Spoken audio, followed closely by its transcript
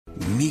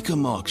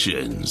Mecum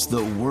Auctions,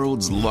 the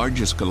world's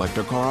largest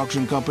collector car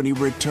auction company,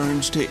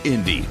 returns to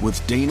Indy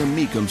with Dana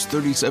Mecum's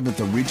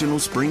 37th Regional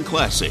Spring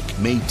Classic,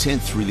 May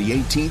 10th through the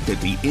 18th at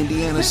the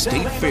Indiana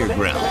State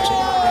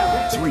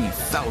Fairgrounds.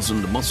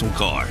 3,000 muscle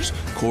cars,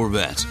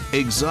 Corvettes,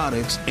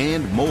 exotics,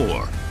 and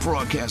more.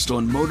 Broadcast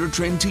on Motor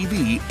Trend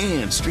TV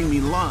and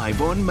streaming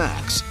live on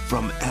Max.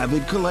 From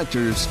avid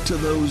collectors to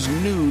those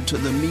new to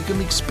the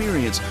Mecum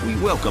experience, we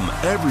welcome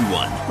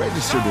everyone.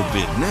 Register to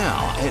bid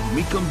now at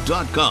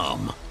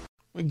Mecum.com.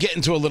 We're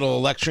getting to a little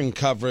election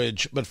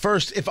coverage, but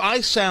first, if I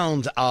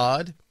sound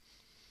odd,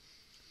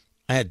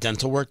 I had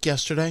dental work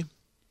yesterday.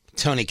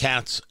 Tony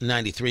Katz,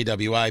 93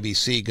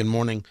 WIBC. Good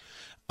morning.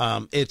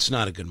 It's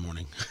not a good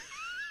morning.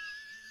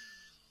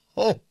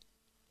 It's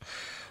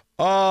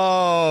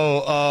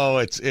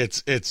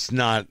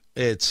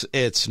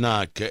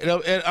not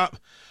good.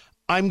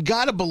 I'm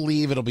gotta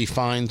believe it'll be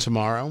fine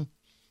tomorrow,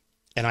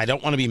 and I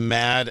don't want to be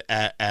mad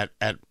at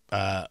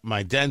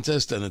my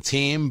dentist and the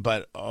team,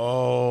 but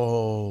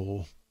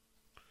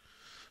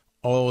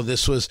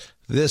this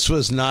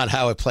was not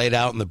how it played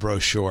out in the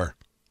brochure.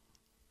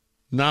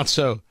 Not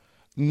so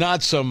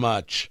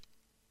much.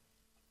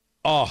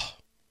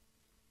 Talking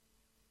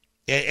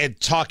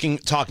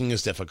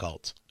is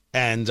difficult,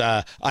 and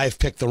I've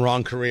picked the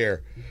wrong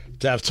career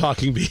to have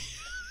talking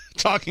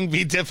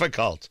be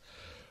difficult.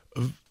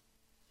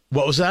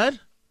 What was that?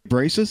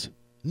 Braces?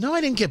 No,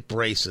 I didn't get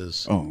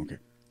braces. Oh, okay.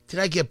 Did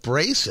I get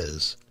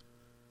braces?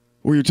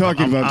 Well, you're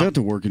talking about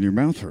dental work and your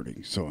mouth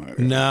hurting. So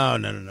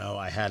No.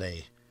 I had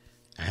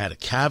a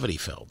cavity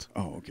filled.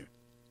 Oh, okay.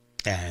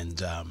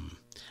 And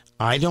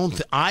I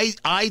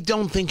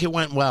don't think it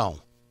went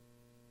well.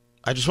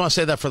 I just want to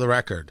say that for the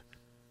record.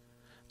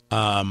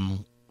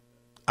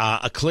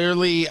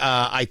 Clearly,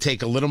 I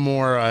take a little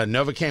more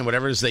Novocaine,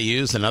 whatever it is they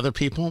use, than other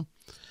people.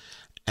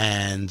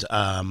 And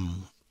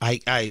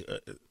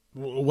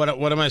what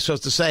am I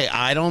supposed to say?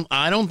 I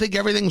don't think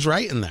everything's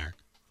right in there.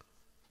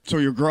 So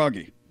you're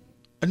groggy.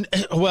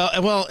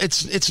 Well,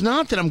 it's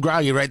not that I'm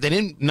groggy, right? They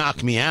didn't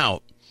knock me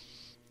out.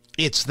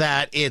 It's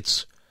that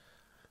it's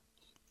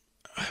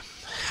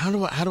how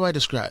do I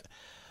describe it?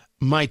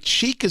 My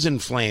cheek is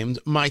inflamed.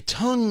 My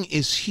tongue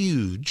is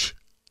huge.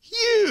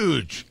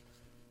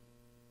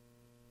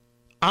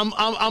 I'm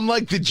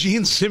like the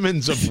Gene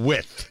Simmons of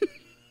width.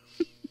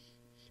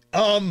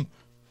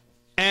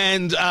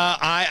 And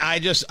I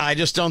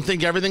just don't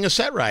think everything is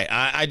set right.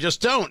 I just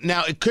don't.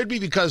 Now, it could be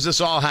because this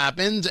all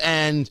happened,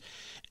 and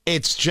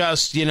it's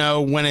just,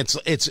 when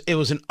it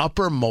was an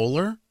upper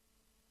molar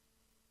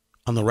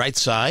on the right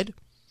side,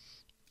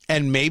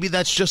 and maybe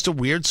that's just a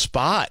weird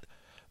spot,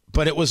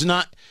 but it was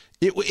not.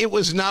 It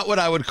was not what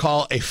I would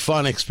call a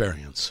fun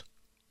experience.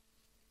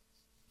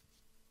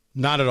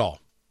 Not at all.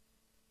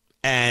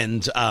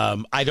 And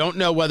I don't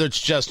know whether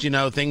it's just,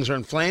 things are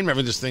inflamed,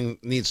 everything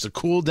needs to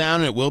cool down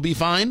and it will be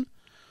fine,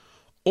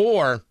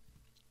 or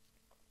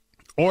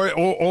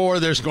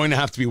there's going to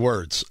have to be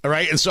words. All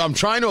right. And so I'm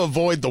trying to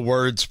avoid the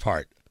words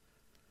part.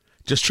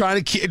 Just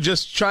trying to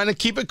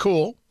keep it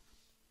cool.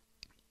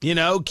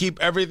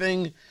 Keep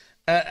everything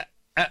at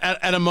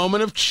a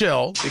moment of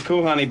chill. Be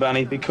cool, honey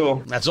bunny. Be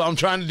cool. That's all I'm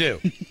trying to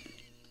do.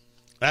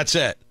 That's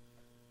it.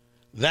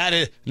 That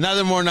is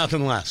nothing more,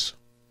 nothing less.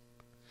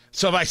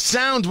 So if I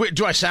sound weird,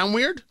 do I sound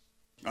weird?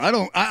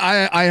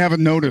 I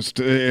haven't noticed,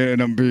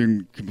 and I'm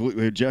being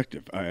completely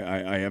objective.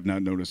 I have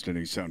not noticed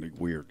any sounding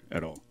weird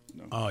at all.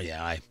 No. Oh,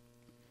 yeah.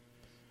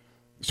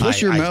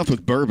 Swish your mouth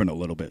with bourbon a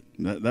little bit.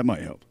 That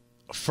might help.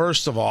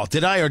 First of all,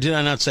 did I or did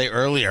I not say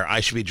earlier I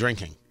should be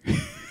drinking?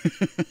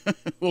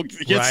 Well,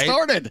 get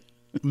started.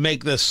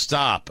 Make this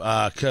stop,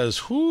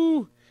 because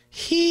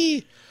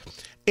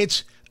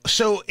it's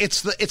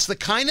the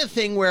kind of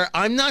thing where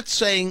I'm not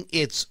saying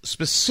it's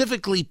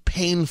specifically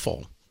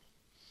painful.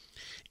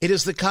 It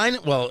is the kind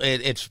of,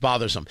 it's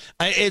bothersome.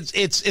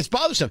 It's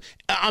bothersome.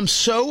 I'm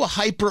so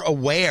hyper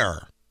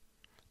aware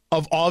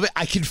of all of it.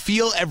 I can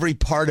feel every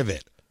part of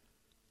it.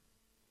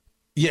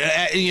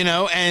 Yeah,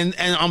 and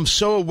I'm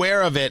so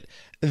aware of it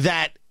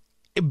that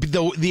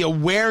the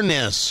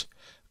awareness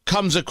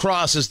comes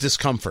across as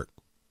discomfort.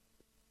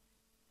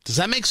 Does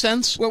that make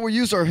sense? Well, we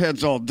use our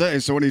heads all day,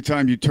 so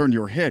anytime you turn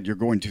your head, you're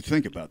going to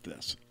think about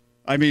this.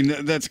 I mean,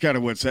 that's kind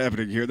of what's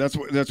happening here. That's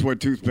why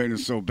tooth pain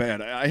is so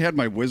bad. I had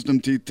my wisdom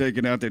teeth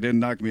taken out. They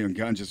didn't knock me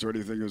unconscious or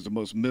anything. It was the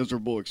most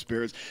miserable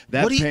experience.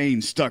 That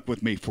pain stuck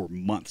with me for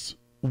months.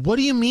 What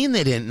do you mean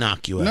they didn't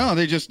knock you out? No,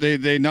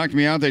 they knocked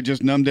me out. They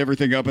just numbed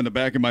everything up in the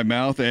back of my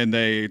mouth, and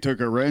they took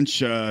a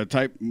wrench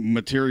type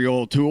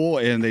material tool,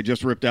 and they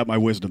just ripped out my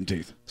wisdom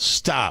teeth.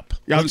 Stop.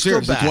 Yeah, I'm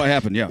serious. That's what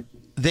happened, yeah.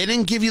 They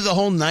didn't give you the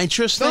whole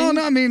nitrous thing?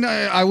 No, I mean,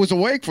 I was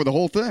awake for the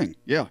whole thing,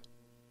 yeah.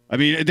 I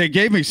mean, they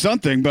gave me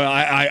something, but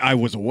I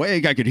was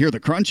awake. I could hear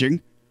the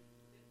crunching.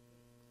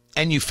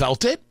 And you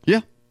felt it? Yeah.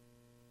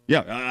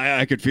 Yeah,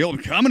 I could feel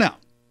it coming out.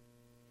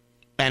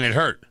 And it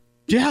hurt?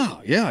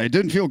 Yeah, it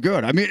didn't feel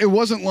good. I mean, it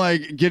wasn't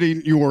like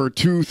getting your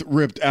tooth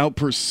ripped out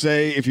per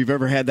se, if you've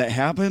ever had that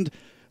happen.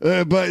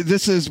 But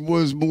this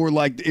was more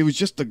like, it was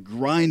just the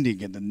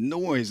grinding and the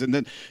noise. And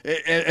then,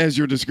 as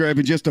you're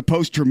describing, just the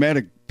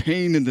post-traumatic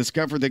pain and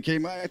discomfort that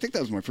came. I think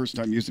that was my first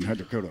time using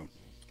hydrocodone.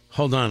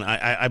 Hold on.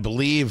 I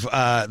believe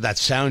that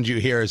sound you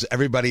hear is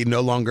everybody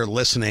no longer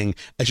listening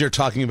as you're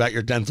talking about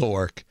your dental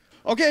work.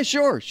 Okay,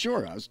 sure.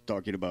 I was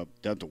talking about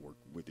dental work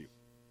with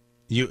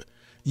you.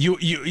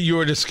 You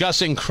were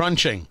discussing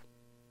crunching.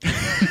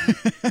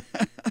 Right.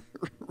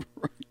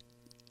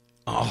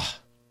 Oh,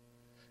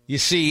 you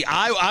see,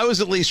 I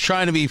was at least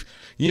trying to be,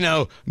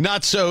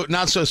 not so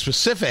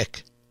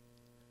specific.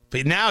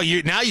 But now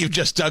you've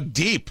just dug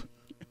deep.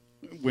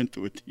 Went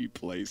to a deep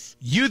place.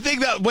 You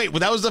think that? Wait,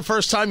 that was the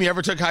first time you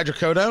ever took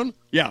hydrocodone?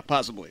 Yeah,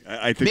 possibly.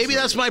 I think maybe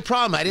so, that's my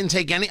problem. I didn't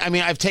take any. I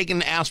mean, I've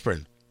taken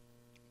aspirin.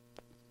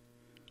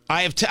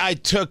 I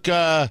took 2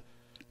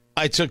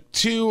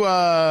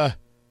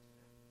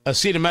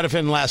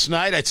 acetaminophen last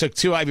night. I took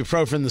 2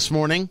 ibuprofen this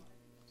morning.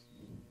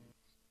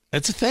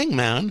 It's a thing,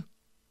 man.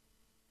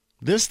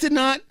 This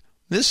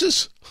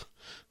is,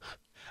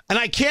 and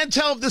I can't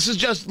tell if this is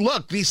just,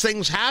 look, these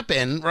things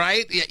happen,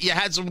 right? You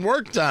had some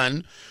work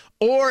done,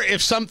 or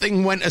if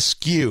something went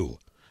askew.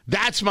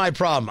 That's my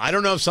problem. I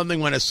don't know if something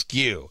went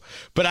askew,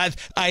 but I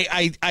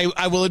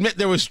will admit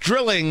there was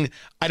drilling.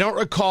 I don't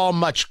recall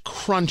much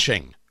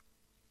crunching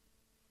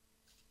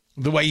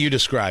the way you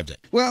described it.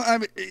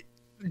 Well,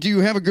 do you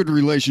have a good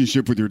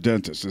relationship with your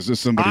dentist? Is this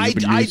somebody you've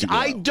been using?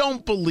 I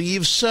don't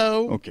believe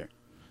so. Okay.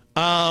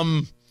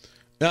 I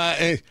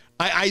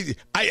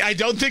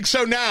don't think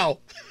so now.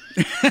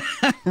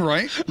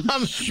 Right?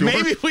 Sure.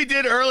 Maybe we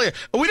did earlier.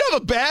 We don't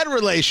have a bad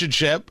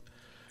relationship.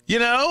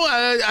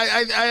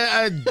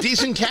 A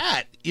decent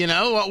cat.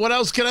 What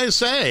else can I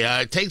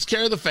say? Takes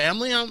care of the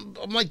family. I'm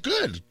like,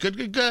 good.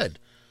 But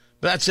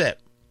that's it.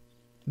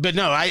 But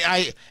no,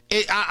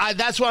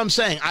 that's what I'm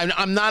saying.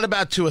 I'm not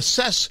about to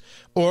assess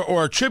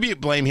or attribute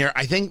blame here.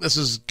 I think this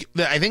is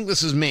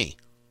me.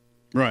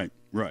 Right.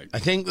 I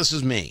think this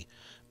is me.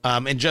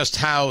 And just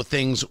how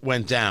things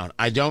went down.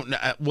 I don't know.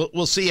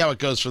 We'll see how it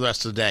goes for the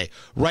rest of the day.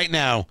 Right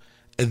now,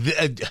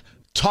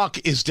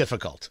 talk is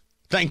difficult.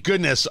 Thank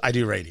goodness I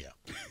do radio.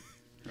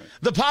 Right.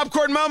 The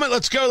popcorn moment.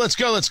 Let's go.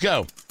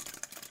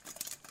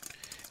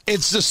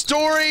 It's the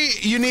story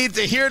you need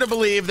to hear to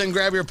believe. Then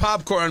grab your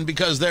popcorn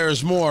because there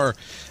is more.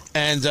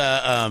 And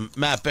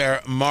Matt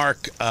Bear,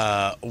 Mark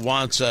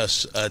wants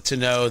us to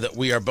know that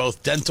we are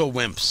both dental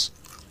wimps.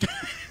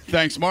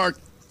 Thanks, Mark.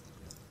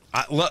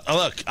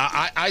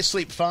 I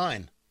sleep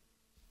fine.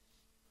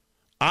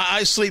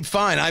 I sleep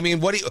fine. I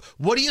mean, what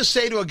do you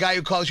say to a guy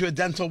who calls you a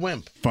dental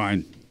wimp?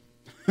 Fine.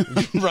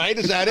 Right?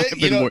 Is that it?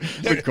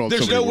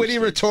 There's no witty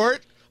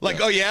retort? Like,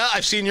 yeah. Oh, yeah?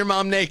 I've seen your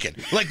mom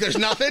naked. Like, there's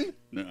nothing?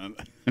 No.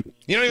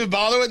 You don't even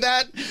bother with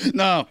that?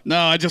 No,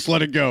 I just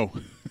let it go.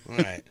 All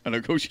right. And I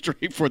go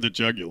straight for the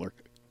jugular.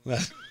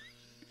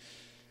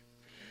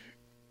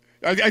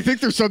 I think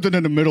there's something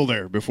in the middle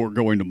there before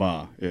going to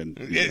Ma.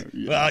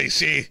 Well, you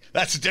see,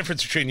 that's the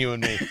difference between you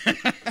and me.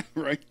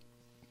 Right.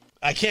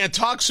 I can't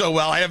talk so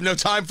well. I have no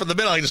time for the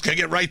middle. I just got to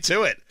get right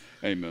to it.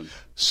 Amen.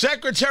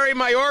 Secretary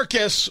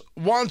Mayorkas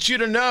wants you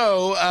to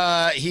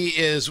know, he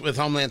is with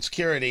Homeland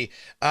Security,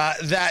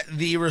 that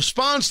the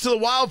response to the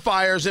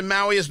wildfires in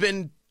Maui has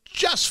been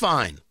just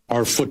fine.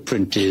 Our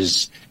footprint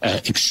is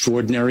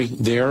extraordinary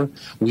there.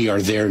 We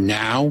are there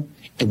now,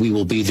 and we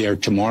will be there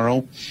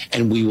tomorrow,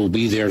 and we will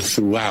be there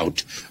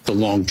throughout the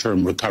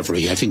long-term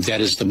recovery. I think that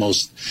is the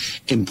most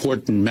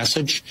important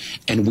message,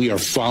 and we are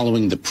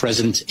following the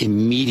president's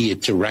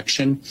immediate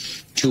direction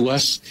to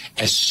us.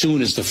 As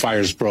soon as the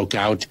fires broke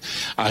out,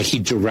 he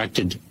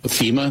directed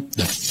FEMA,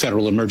 the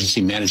Federal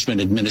Emergency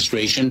Management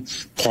Administration,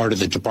 part of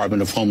the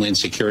Department of Homeland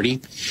Security,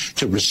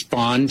 to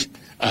respond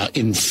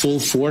in full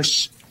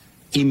force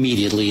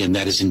immediately, and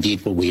that is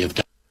indeed what we have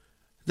done.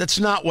 That's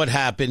not what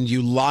happened,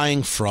 you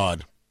lying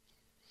fraud.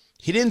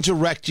 He didn't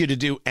direct you to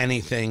do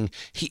anything.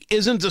 He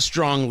isn't a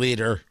strong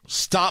leader.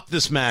 Stop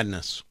this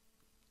madness.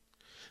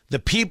 The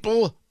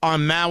people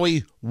on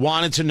Maui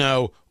wanted to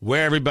know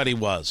where everybody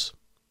was.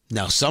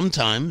 Now,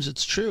 sometimes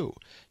it's true.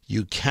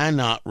 You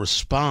cannot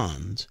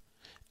respond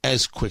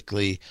as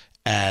quickly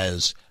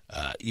as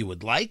you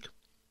would like.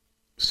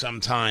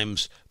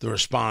 Sometimes the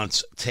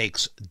response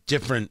takes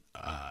different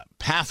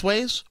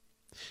pathways.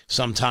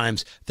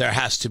 Sometimes there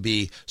has to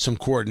be some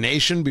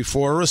coordination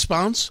before a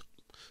response.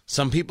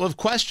 Some people have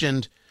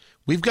questioned,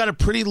 we've got a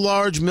pretty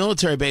large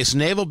military base,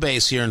 naval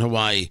base here in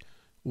Hawaii.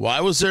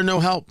 Why was there no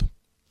help?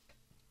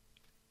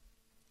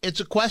 It's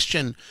a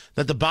question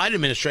that the Biden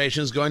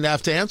administration is going to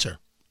have to answer.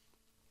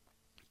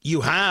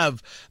 You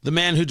have the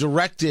man who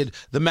directed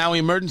the Maui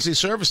Emergency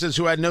Services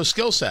who had no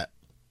skill set.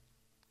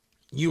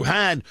 You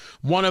had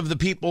one of the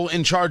people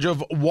in charge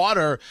of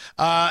water.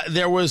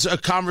 There was a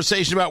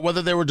conversation about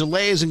whether there were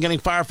delays in getting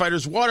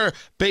firefighters water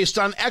based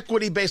on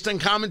equity, based on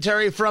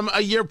commentary from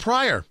a year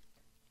prior.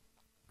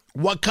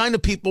 What kind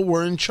of people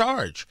were in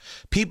charge?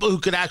 People who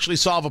could actually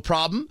solve a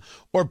problem,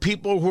 or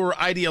people who were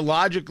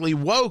ideologically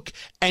woke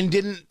and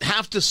didn't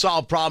have to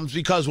solve problems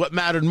because what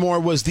mattered more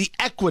was the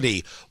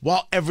equity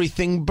while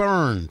everything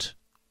burned?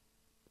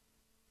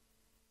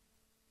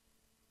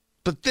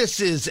 But this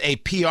is a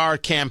PR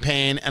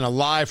campaign and a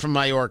lie from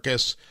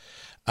Mayorkas.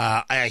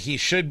 He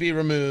should be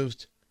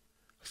removed.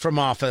 from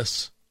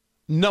office.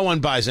 No one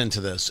buys into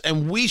this.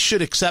 And we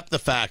should accept the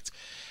fact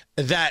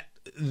that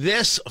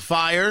this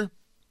fire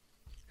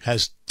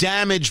has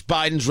damaged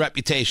Biden's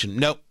reputation.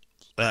 Nope.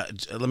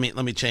 Let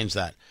me change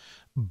that.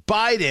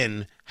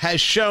 Biden has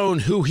shown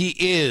who he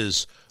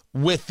is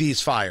with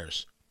these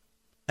fires.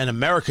 And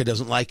America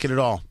doesn't like it at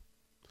all.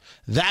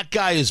 That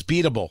guy is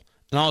beatable.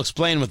 And I'll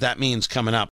explain what that means coming up.